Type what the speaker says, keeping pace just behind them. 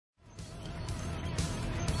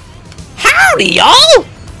Howdy, y'all!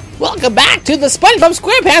 Welcome back to the Spongebob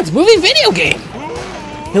Squarepants movie video game.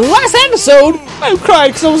 In the last episode, I'm crying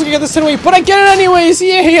because I wasn't gonna get this anyway, but I get it anyways.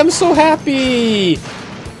 Yay! I'm so happy.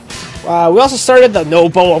 We also started the no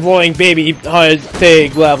bow avoiding baby hunt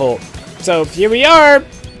thing level, so here we are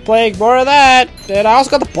playing more of that. And I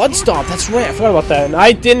also got the blood stomp. That's right, I forgot about that. And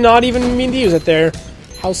I did not even mean to use it there.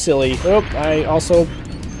 How silly. Oh, I also,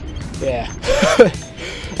 yeah.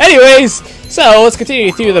 Anyways, so let's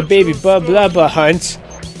continue through the baby blah hunt.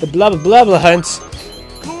 The blah hunt.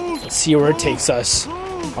 Let's see where it takes us.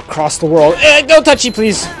 Across the world. Don't touch you,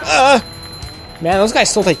 please. Man, those guys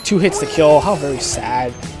still take 2 hits to kill. How very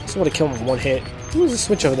sad. Just want to kill them with 1 hit. Who's the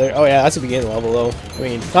switch over there? Oh yeah, that's the beginning level though. I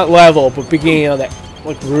mean, not level, but beginning of that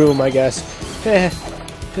like room, I guess.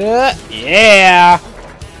 Yeah.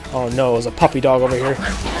 Oh no, there's a puppy dog over here.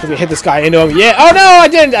 I'm gonna hit this guy into him. Yeah. Oh no, I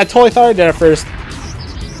didn't. I totally thought I did at first.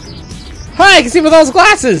 Hi, I can see with those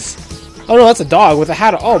glasses. Oh no, that's a dog with a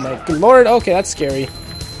hat. Oh my good lord. Okay, that's scary.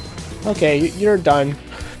 Okay, you're done.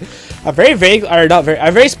 I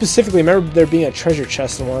very specifically remember there being a treasure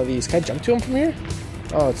chest in one of these. Can I jump to him from here?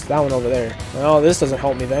 Oh, it's that one over there. Oh, this doesn't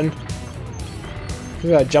help me then. I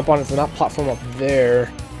gotta jump on it from that platform up there.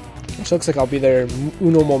 Which looks like I'll be there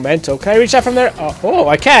uno momento. Can I reach that from there? Oh,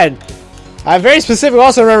 I can. I very specifically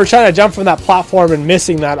also remember trying to jump from that platform and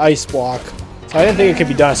missing that ice block. So I didn't think it could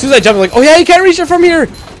be done. As soon as I jumped, I'm like, oh yeah, you can't reach it from here!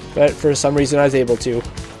 But for some reason, I was able to.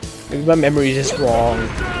 Maybe my memory is just wrong.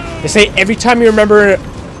 They say every time you remember,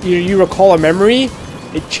 you recall a memory,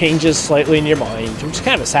 it changes slightly in your mind. Which is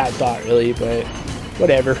kind of a sad thought, really, but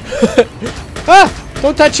whatever. Ah!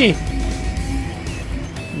 Don't touchy!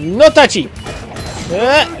 No touchy!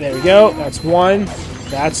 There we go. That's 1.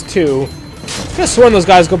 That's 2. I could have sworn those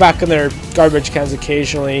guys go back in their garbage cans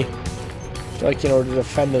occasionally. Like, in order to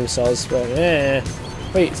defend themselves, but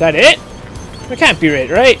wait, is that it? That can't be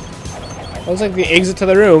it, right? That looks like the exit to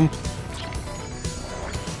the room.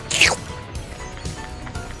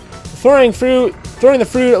 Throwing the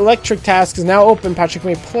fruit electric task is now open. Patrick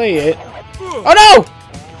may play it. Oh no!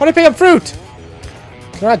 How do I pick up fruit?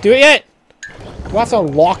 Can I not do it yet? Do I have to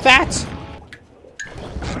unlock that?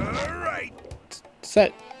 Alright.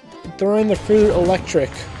 Set throwing the fruit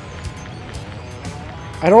electric.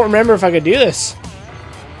 I don't remember if I could do this.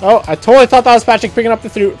 Oh, I totally thought that was Patrick picking up the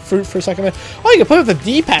fruit for a second there. Oh, you can put it with the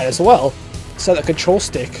D-pad as well. Set a control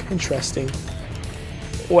stick. Interesting.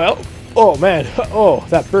 Well, oh man. Oh,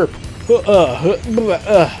 that burp.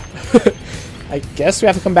 I guess we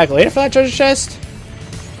have to come back later for that treasure chest?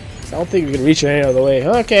 I don't think we can reach it any other way.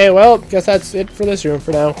 Okay, well, guess that's it for this room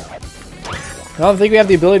for now. I don't think we have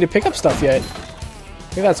the ability to pick up stuff yet.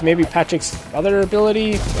 I think that's maybe Patrick's other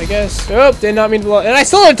ability, I guess. Oh, did not mean to... And I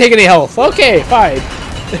still don't take any health. Okay, fine.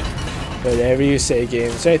 Whatever you say, game.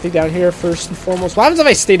 Is there anything down here first and foremost? What happens if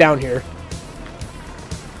I stay down here?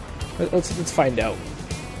 Let's find out.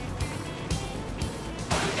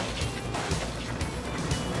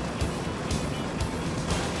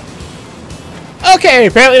 Okay,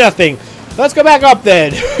 apparently nothing. Let's go back up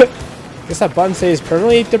then. Guess that button stays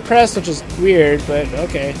permanently depressed, which is weird, but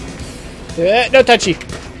okay. No touchy.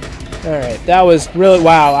 Alright, that was really...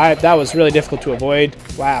 Wow, that was really difficult to avoid.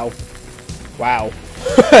 Wow. Wow.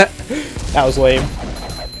 That was lame.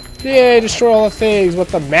 Yeah, destroy all the things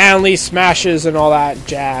with the manly smashes and all that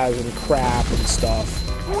jazz and crap and stuff.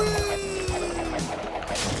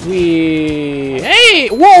 Hey!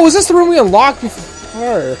 Whoa, was this the room we unlocked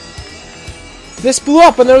before? This blew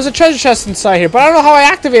up and there was a treasure chest inside here, but I don't know how I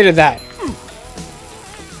activated that.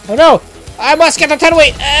 Oh no! I must get the 10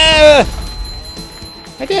 away!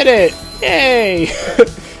 I did it! Yay!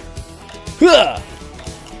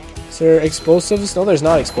 Is there explosives? No, there's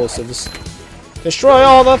not explosives. Destroy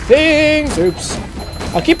all the things! Oops.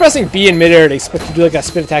 I'll keep pressing B in midair to expect to do like a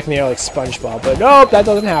spin attack in the air like Spongebob, but nope, that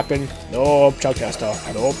doesn't happen. Nope, chug testa.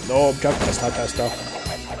 Nope, chug testa.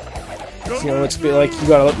 You know, it's like you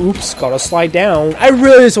gotta slide down. I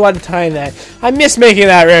really just wanted to time that. I miss making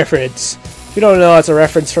that reference. If you don't know, that's a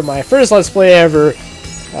reference from my first Let's Play ever.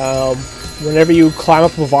 Whenever you climb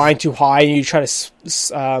up a vine too high and you try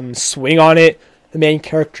to swing on it, the main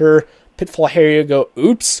character, Pitfall Harry, go,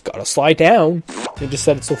 oops, gotta slide down. They just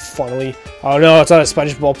said it so funnily. Oh no, it's not a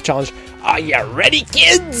SpongeBob challenge. Are you ready,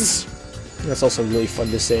 kids? That's also really fun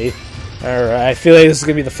to say. Alright, I feel like this is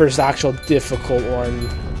gonna be the first actual difficult one.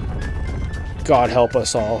 God help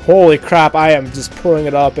us all. Holy crap, I am just pulling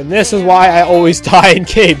it up, and this is why I always die in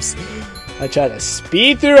games. I try to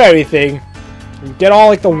speed through everything. And get all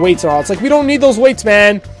like the weights and all. It's like we don't need those weights,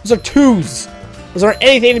 man. Those are 2s. Those aren't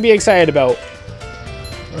anything to be excited about.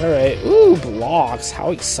 Alright. Ooh, blocks. How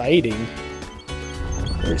exciting.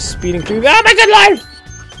 We're speeding through. Oh my good lord!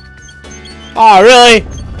 Oh, really?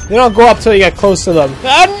 They don't go up till you get close to them.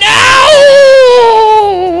 Oh,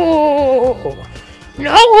 no!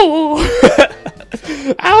 No!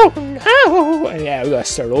 Oh, no! And yeah, we gotta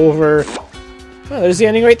start over. Oh, there's the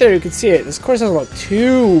ending right there. You can see it. This course doesn't look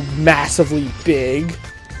too massively big.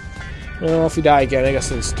 Well, if you die again, I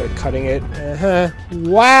guess I'll start cutting it.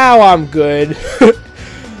 Wow, I'm good.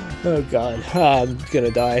 Oh, God. I'm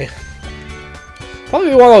gonna die.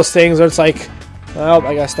 Probably one of those things where it's like, oh,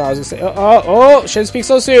 I guess not. I was gonna say, oh, shouldn't speak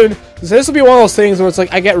so soon. So this will be one of those things where it's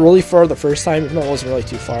like I get really far the first time, even though it wasn't really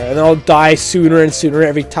too far, and then I'll die sooner and sooner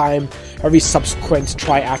every time, every subsequent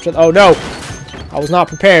try after. Oh no, I was not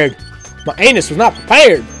prepared. My anus was not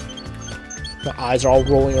prepared. My eyes are all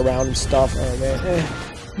rolling around and stuff. Oh man,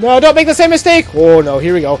 no, don't make the same mistake. Oh no,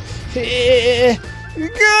 here we go.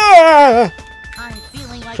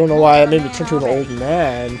 Don't know why that made me turn to an old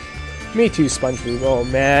man. Me too, Spongebob. Oh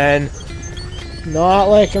man. Not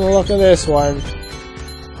liking the look of this one.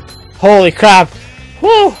 Holy crap!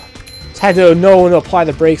 Woo! Just had to know when to apply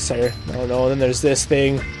the brakes there. Oh no, then there's this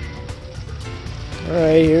thing.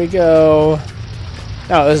 Alright, here we go.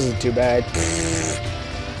 Oh, this isn't too bad.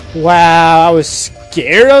 Wow, I was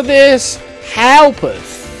scared of this? How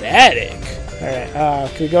pathetic.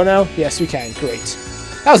 Alright, can we go now? Yes, we can. Great.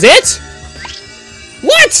 That was it?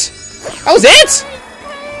 What? That was it?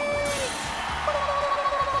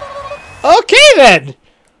 Okay then!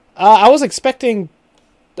 I was expecting...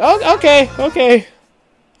 Oh, okay.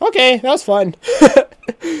 Okay, that was fun.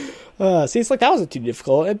 See, it's like that wasn't too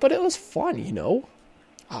difficult, but it was fun, you know?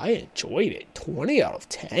 I enjoyed it. 20 out of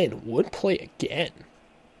 10. Would play again.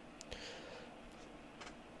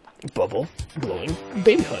 Bubble blowing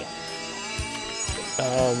baby hood.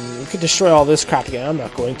 We could destroy all this crap again. I'm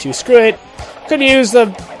not going to. Screw it. Could use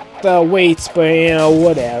the weights, but you know,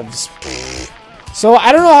 whatevs. So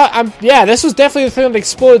I don't know how yeah, this was definitely the thing that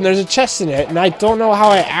exploded and there's a chest in it, and I don't know how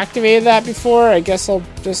I activated that before. I guess I'll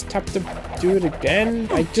just have to do it again.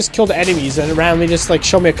 I just killed enemies and it randomly just like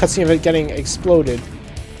showed me a cutscene of it getting exploded.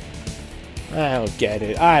 I don't get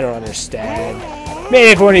it. I don't understand.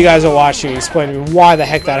 Maybe if one of you guys are watching, explain to me why the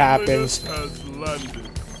heck that happens.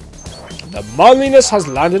 The manliness has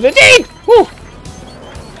landed indeed! Woo!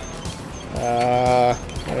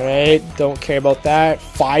 Alright, don't care about that.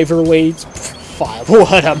 5er weights. 5.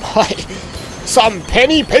 What am I? Some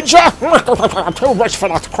penny pincher? Too much for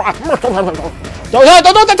that crap.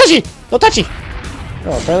 Don't touchy! Don't touchy!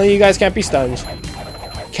 Oh, apparently you guys can't be stunned.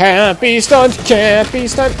 Can't be stunned. Can't be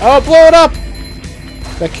stunned. Oh, blow it up!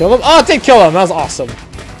 Did that kill him? Oh, it did kill him. That was awesome.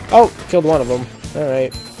 Oh, killed one of them.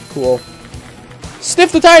 Alright, cool.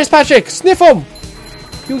 Sniff the tires, Patrick! Sniff them!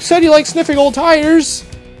 You said you like sniffing old tires,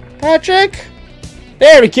 Patrick?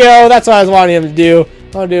 There we go. That's what I was wanting him to do.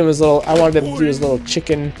 I wanted him to do his little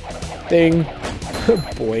chicken thing.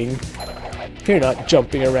 Boing. You're not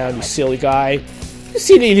jumping around, you silly guy. You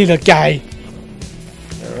silly little guy.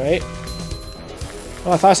 Alright.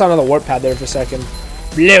 Oh, I thought I saw another warp pad there for a second.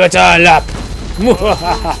 Blew it all up!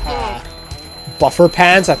 Buffer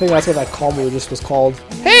pants? I think that's what that combo just was called.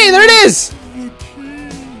 Hey, there it is!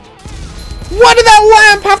 Why did that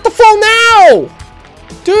lamp have to fall now?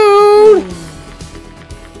 Dude!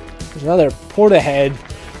 There's another port ahead.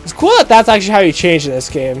 It's cool that that's actually how you change in this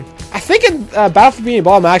game. I think in Battlefield Bikini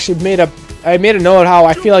Bottom I actually made a note how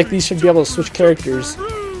I feel like these should be able to switch characters.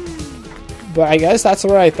 But I guess that's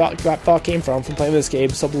where I thought that thought came from playing this game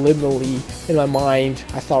subliminally in my mind.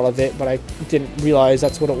 I thought of it, but I didn't realize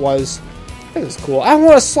that's what it was. This is cool. I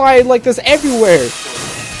want to slide like this everywhere.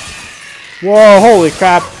 Whoa, holy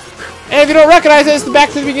crap. And if you don't recognize it, it's back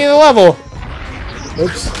to the beginning of the level.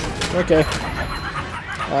 Oops. Okay.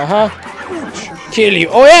 Kill you.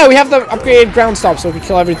 Oh yeah, we have the upgraded ground stop, so we can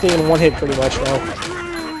kill everything in one hit pretty much now.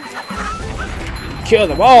 Kill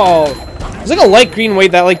them all. There's like a light green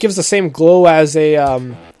weight that like gives the same glow as a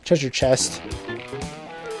treasure chest.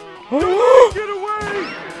 Oh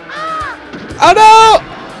no!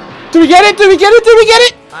 Do we get it? Do we get it? Do we get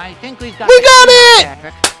it? I think we got it!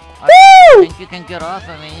 Woo! I think you can get off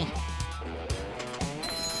of me.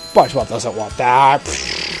 SpongeBob doesn't want that.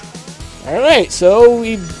 Alright, so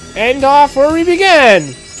we end off where we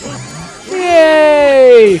began.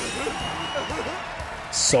 Yay!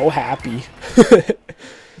 So happy.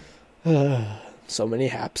 So many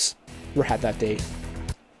haps were had that day.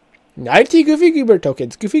 90 Goofy Goober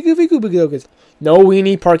tokens. Goofy Goober tokens. No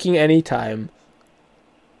weenie parking anytime.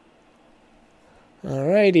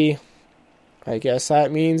 Alrighty. I guess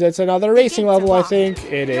that means it's another racing level, I think.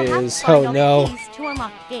 It is. Oh no.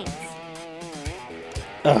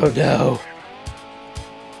 Oh no.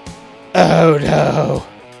 Oh no.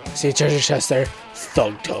 I see a treasure chest there.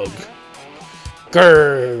 Thug tug.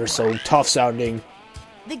 Grrr, so tough sounding.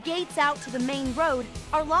 The gates out to the main road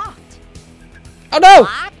are locked. Oh no!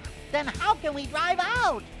 What? Then how can we drive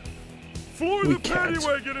out? Floor We the paddy can't.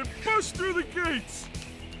 wagon and bust through the gates!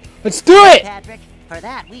 Let's do it! Patrick, for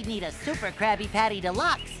that we need a Super Krabby Patty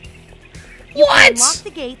Deluxe. You What? can unlock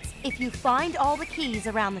the gates if you find all the keys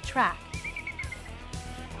around the track.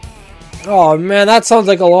 Oh man, that sounds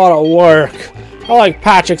like a lot of work. I like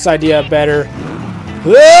Patrick's idea better.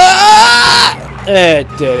 Ah! It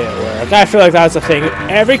didn't work. I feel like that's a thing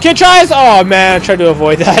every kid tries. Oh man, I tried to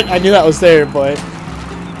avoid that. I knew that was there, but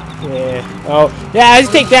yeah. Oh yeah, as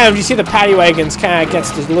you take damage, you see the paddy wagons kind of gets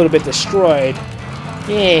a little bit destroyed.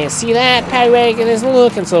 Yeah, see that? Paddy wagon isn't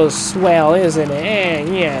looking so swell, isn't it?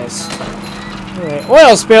 Yes. Alright,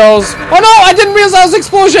 oil spills. Oh no, I didn't realize that was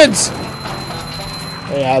explosions.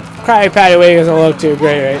 Yeah, Krabby Patty wagon doesn't look too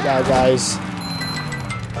great right now, guys.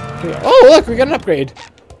 Oh look, we got an upgrade.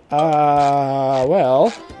 Well,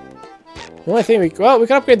 the only thing we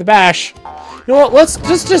can upgrade the bash. You know what? Let's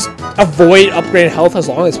just avoid upgrading health as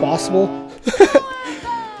long as possible.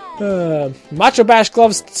 Macho Bash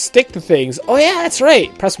gloves stick to things. Oh yeah, that's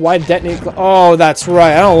right. Press Y to detonate. Oh, that's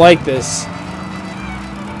right. I don't like this.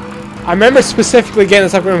 I remember specifically getting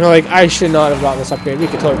this upgrade and I'm like, I should not have gotten this upgrade. We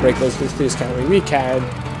can totally break those please, can't we? We can.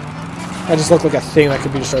 That just looked like a thing that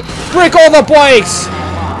could be destroyed. Break all the bikes!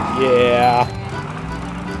 Yeah.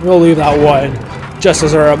 We'll leave that one just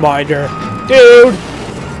as a reminder. Dude!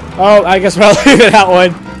 Oh, I guess we'll leave that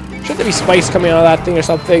one. Shouldn't there be spikes coming out of that thing or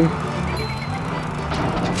something?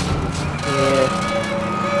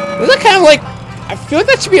 Yeah. Is that kind of like... I feel like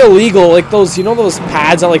that should be illegal. Like those, you know those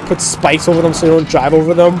pads that like put spikes over them so you don't drive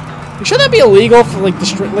over them? Should that be illegal for like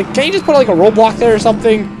can't you just put like a roadblock there or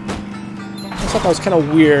something? I thought that was kind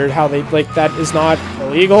of weird how they like that is not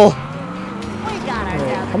illegal.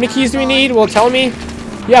 How many keys do we need? Well, tell me.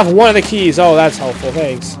 You have one of the keys. Oh, that's helpful.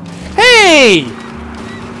 Thanks. Hey!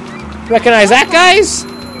 Recognize that, guys?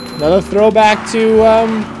 Another throwback to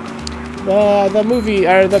the movie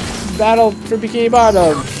or the Battle for Bikini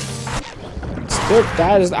Bottom.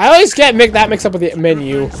 That is. I always get that mixed up with the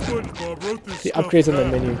menu. The upgrades on the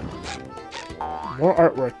menu. More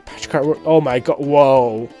artwork. Patrick artwork. Oh my god.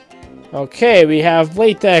 Whoa. Okay, we have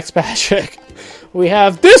Latex Patrick. We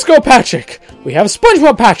have Disco Patrick. We have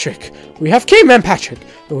Spongebob Patrick. We have Caveman Patrick.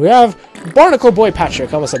 We have Barnacle Boy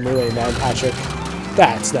Patrick. Almost a Moonlight Man Patrick.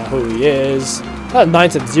 That's not who he is. I thought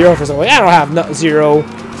mine said 0 for something. I don't have 0.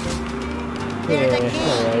 Yeah,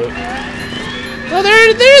 alright. Oh,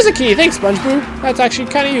 there is a key. Thanks, SpongeBob. That's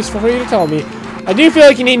actually kind of useful for you to tell me. I do feel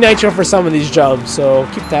like you need nitro for some of these jumps, so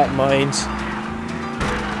keep that in mind.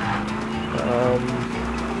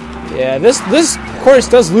 Yeah, this course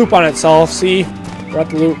does loop on itself. See, we're at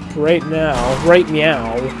the loop right now. Right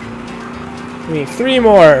meow. We need 3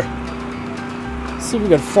 more. Let's see if we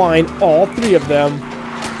can find all 3 of them.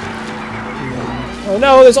 Oh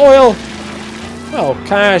no, there's oil. Oh,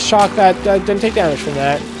 kind of shocked that I didn't take damage from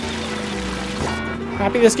that.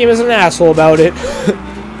 Happy this game isn't an asshole about it.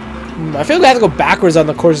 I feel like I have to go backwards on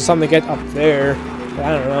the course or something to get up there. But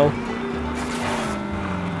I don't know.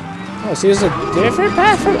 Oh, see, there's a different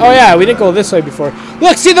path from... Oh, yeah, we didn't go this way before.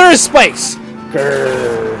 Look, see, there is spikes!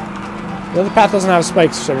 Grrr. The other path doesn't have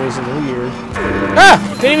spikes for some reason. Weird. Ah!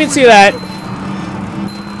 Didn't even see that.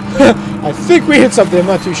 I think we hit something. I'm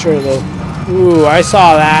not too sure, though. Ooh, I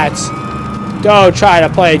saw that. Don't try to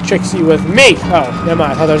play tricksy with me. Oh, never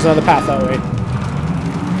mind. I thought there was another path that way.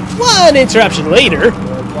 One interruption later.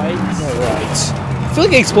 Alright. I feel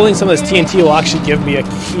like exploding some of this TNT will actually give me a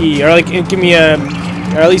key. Or, like, give me a...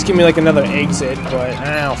 Or at least give me, like, another exit. But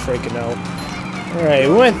I don't freaking know. Alright,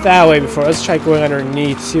 we went that way before. Let's try going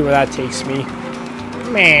underneath. See where that takes me.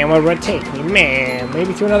 Man, where would it take me? Man,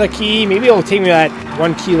 maybe through another key. Maybe it'll take me to that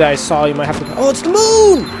one key that I saw. You might have to... Oh, it's the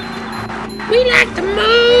moon! We like the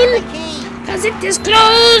moon! Because it is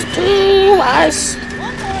close to us!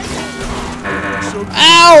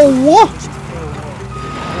 Ow!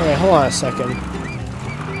 Alright, hold on a second.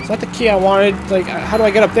 Is that the key I wanted? Like, how do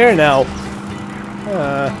I get up there now?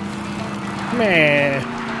 Man.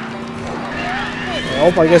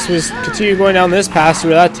 Well, I guess we just continue going down this path, see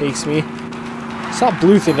where that takes me. I saw a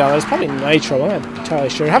blue thing down there. It's probably nitro. I'm not entirely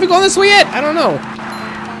sure. Have we gone this way yet? I don't know.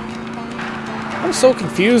 I'm so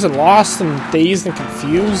confused and lost and dazed and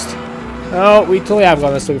confused. Oh, we totally have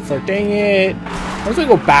gone this way before. Dang it. Why don't we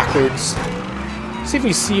go backwards? See if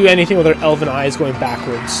we see anything with our elven eyes going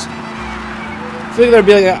backwards. I feel like there'd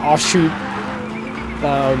be like an offshoot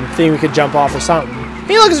thing we could jump off or something.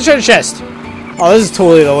 Hey, look, it's a treasure chest! Oh, this is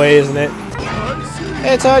totally the way, isn't it?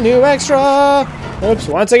 It's a new extra! Oops,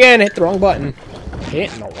 once again, hit the wrong button.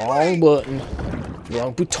 Hitting the wrong button. The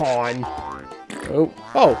wrong button. Oh,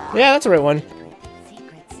 oh, yeah, that's the right one.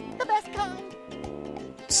 Secrets. The best kind.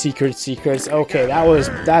 Secrets. Okay,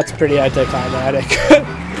 that's pretty anticlimactic.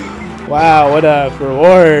 Wow, what a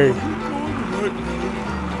reward.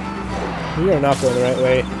 We are not going the right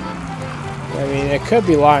way. I mean, it could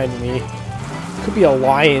be lying to me. It could be a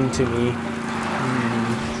lion to me.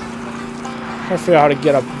 Trying to figure out how to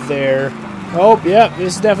get up there. Oh, yeah,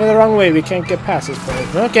 this is definitely the wrong way. We can't get past this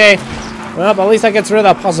point. Okay. Well, at least that gets rid of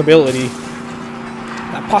that possibility.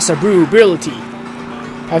 That possibility.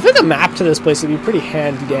 I think a map to this place would be pretty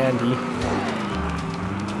handy-dandy.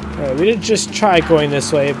 Alright, we did just try going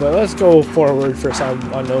this way, but let's go forward for some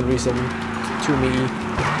unknown reason to me.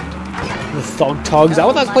 The Thug Tug. Is that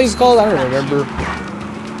what that place is called? I don't remember.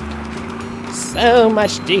 So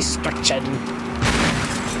much destruction.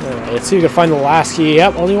 Alright, let's see if we can find the last key.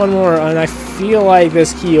 Yep, only one more, and I feel like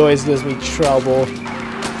this key always gives me trouble.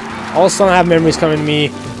 Also, I have memories coming to me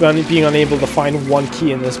being unable to find one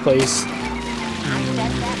key in this place.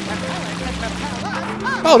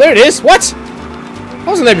 Oh, there it is! What? I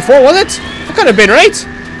wasn't there before, was it? That could have been right!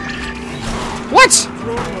 What?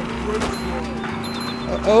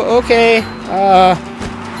 Okay.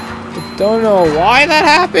 Don't know why that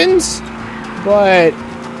happens, but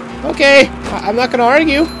okay. I'm not gonna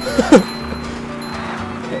argue.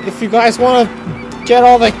 If you guys want to get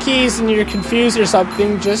all the keys and you're confused or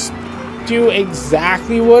something, just do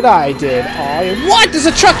exactly what I did. What? There's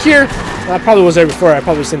a truck here! That probably was there before. I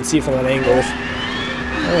probably just didn't see it from that angle.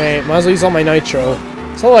 Alright, might as well use all my nitro.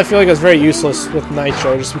 So I feel like it's very useless with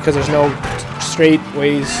nitro, just because there's no straight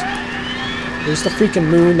ways. There's the freaking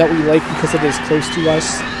moon that we like because it is close to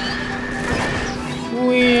us.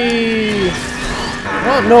 Whee!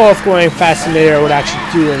 I don't know if going fast in the air would actually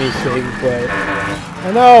do anything, but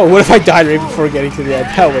I know. What if I died right before getting to the end?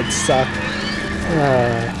 That would suck.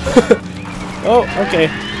 Oh, okay.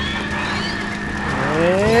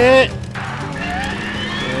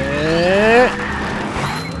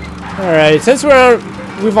 Alright, since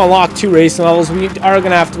we've unlocked 2 racing levels, we are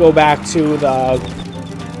gonna have to go back to the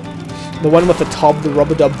one with the tub, the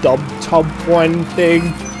rub-a-dub-dub tub one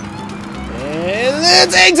thing. And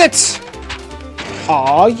let's exit!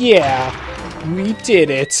 Aw, yeah. We did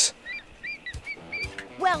it.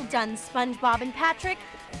 Well done, SpongeBob and Patrick.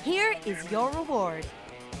 Here is your reward.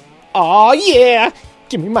 Aw, yeah.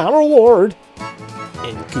 Give me my reward.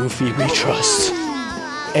 In Goofy we trust.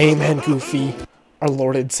 Amen, Goofy. Our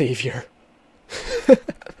Lord and Savior.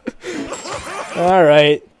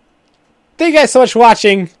 Alright. Thank you guys so much for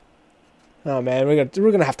watching. Oh man,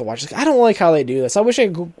 we're gonna have to watch this. I don't like how they do this. I wish I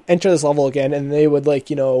could enter this level again and they would, like,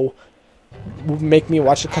 you know, make me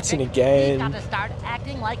watch the cutscene again. We've got to start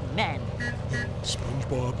acting like men.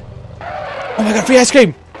 SpongeBob. Oh my god, free ice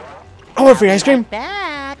cream! I want free ice cream!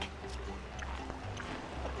 Back.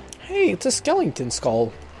 Hey, it's a skeleton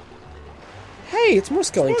skull. Hey, it's more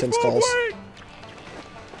skeleton skulls. Wait!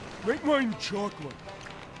 Make mine chocolate.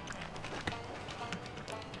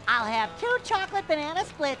 I'll have 2 chocolate banana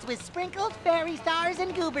splits with sprinkled fairy stars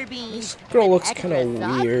and goober beans. This girl An looks extra kind of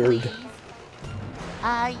sauce, weird. please.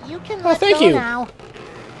 You can Oh, let thank go you. now.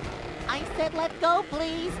 I said let go,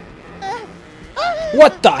 please.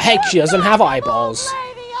 What the heck? She doesn't have eyeballs.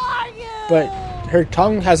 Lady, are you? But her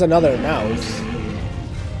tongue has another mouth.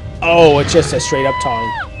 Oh, it's just a straight up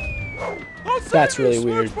tongue. That's really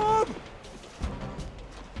weird.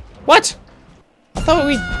 What? I thought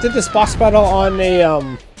we did this boss battle on a,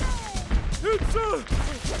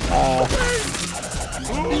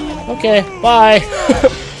 okay, bye.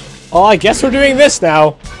 Oh, I guess we're doing this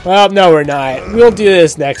now. Well, no, we're not. We'll do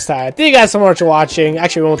this next time. Thank you guys so much for watching.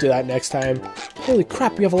 Actually, we won't do that next time. Holy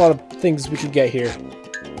crap, we have a lot of things we could get here.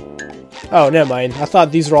 Oh, never mind. I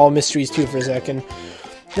thought these were all mysteries, too, for a second.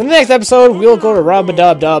 In the next episode, we'll go to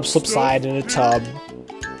Rub-a-Dub-Dub, Slipslide in a tub,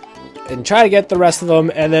 and try to get the rest of them,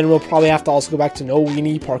 and then we'll probably have to also go back to no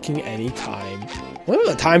weenie parking anytime. I wonder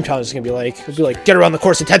what the time challenge is going to be like. It'll be like, get around the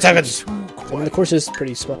course in 10 seconds! I mean, the course is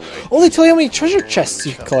pretty small. Oh, they tell you how many treasure chests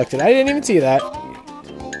you collected. I didn't even see that.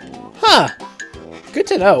 Huh. Good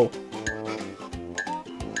to know.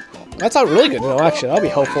 That's not really good to know, actually. That'll be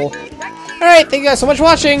helpful. Alright, thank you guys so much for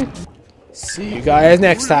watching. See you guys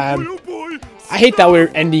next time. I hate that we're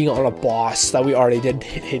ending on a boss that we already did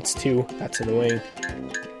hits to. That's annoying.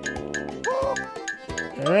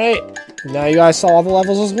 Alright. Now you guys saw all the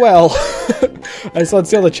levels as well. I just want to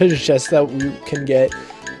see all the treasure chests that we can get.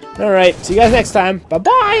 Alright, see you guys next time.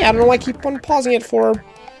 Bye-bye! I don't know why I keep on pausing it for.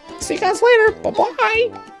 See you guys later.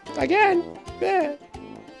 Bye-bye! Again. Yeah.